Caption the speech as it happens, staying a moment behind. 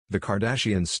The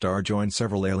Kardashians star joined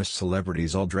several A-list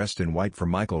celebrities all dressed in white for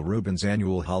Michael Rubin's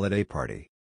annual holiday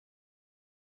party.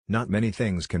 Not many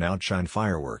things can outshine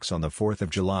fireworks on the 4th of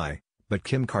July, but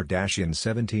Kim Kardashian's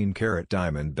 17-carat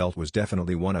diamond belt was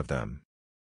definitely one of them.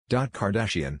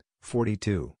 Kardashian,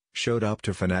 42, showed up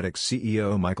to Fanatics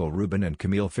CEO Michael Rubin and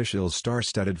Camille Fishill's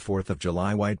star-studded 4th of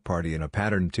July white party in a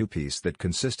patterned two-piece that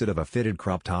consisted of a fitted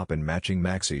crop top and matching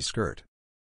maxi skirt.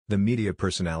 The media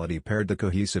personality paired the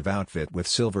cohesive outfit with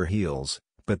silver heels,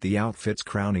 but the outfit's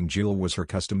crowning jewel was her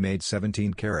custom-made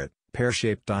 17-carat,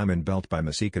 pear-shaped diamond belt by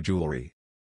Messika Jewelry.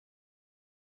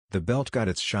 The belt got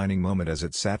its shining moment as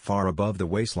it sat far above the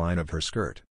waistline of her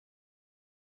skirt.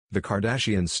 The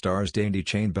Kardashian star's dainty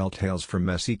chain belt hails from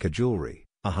Messika Jewelry,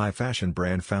 a high-fashion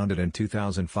brand founded in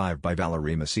 2005 by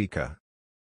Valérie Messika.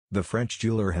 The French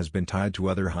jeweler has been tied to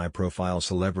other high-profile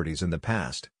celebrities in the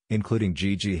past, including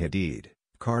Gigi Hadid,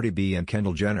 Cardi B and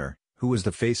Kendall Jenner, who was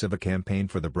the face of a campaign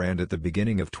for the brand at the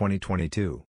beginning of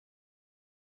 2022.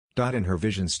 In her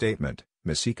vision statement,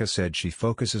 Messika said she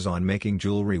focuses on making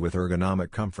jewelry with ergonomic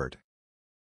comfort.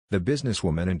 The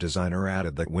businesswoman and designer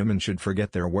added that women should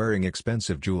forget they're wearing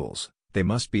expensive jewels, they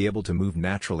must be able to move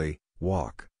naturally,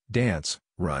 walk, dance,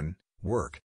 run,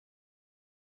 work.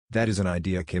 That is an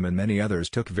idea Kim and many others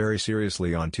took very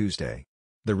seriously on Tuesday.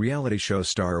 The reality show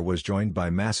star was joined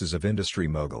by masses of industry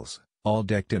moguls, all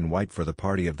decked in white for the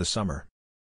party of the summer.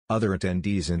 Other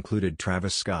attendees included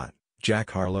Travis Scott, Jack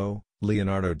Harlow,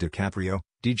 Leonardo DiCaprio,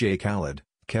 DJ Khaled,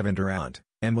 Kevin Durant,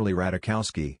 Emily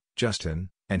Ratajkowski, Justin,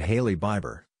 and Hailey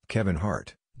Bieber, Kevin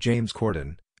Hart, James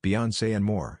Corden, Beyoncé and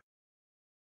more.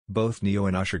 Both Neo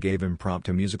and Usher gave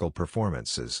impromptu musical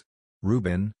performances.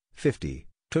 Rubin, 50,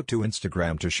 took to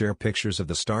Instagram to share pictures of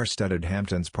the star-studded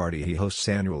Hamptons party he hosts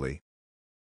annually.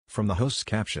 From the host's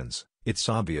captions, "It's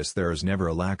obvious there is never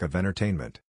a lack of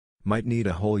entertainment. Might need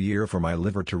a whole year for my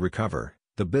liver to recover,"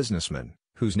 the businessman,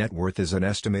 whose net worth is an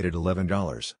estimated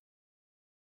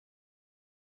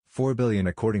 $11.4 billion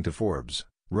according to Forbes,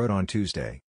 wrote on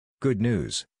Tuesday. "Good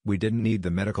news, we didn't need the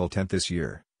medical tent this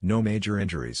year, no major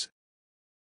injuries."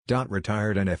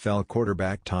 Retired NFL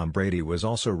quarterback Tom Brady was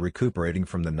also recuperating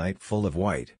from the night full of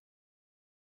white.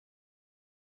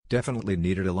 "Definitely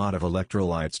needed a lot of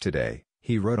electrolytes today,"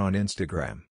 he wrote on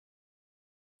Instagram.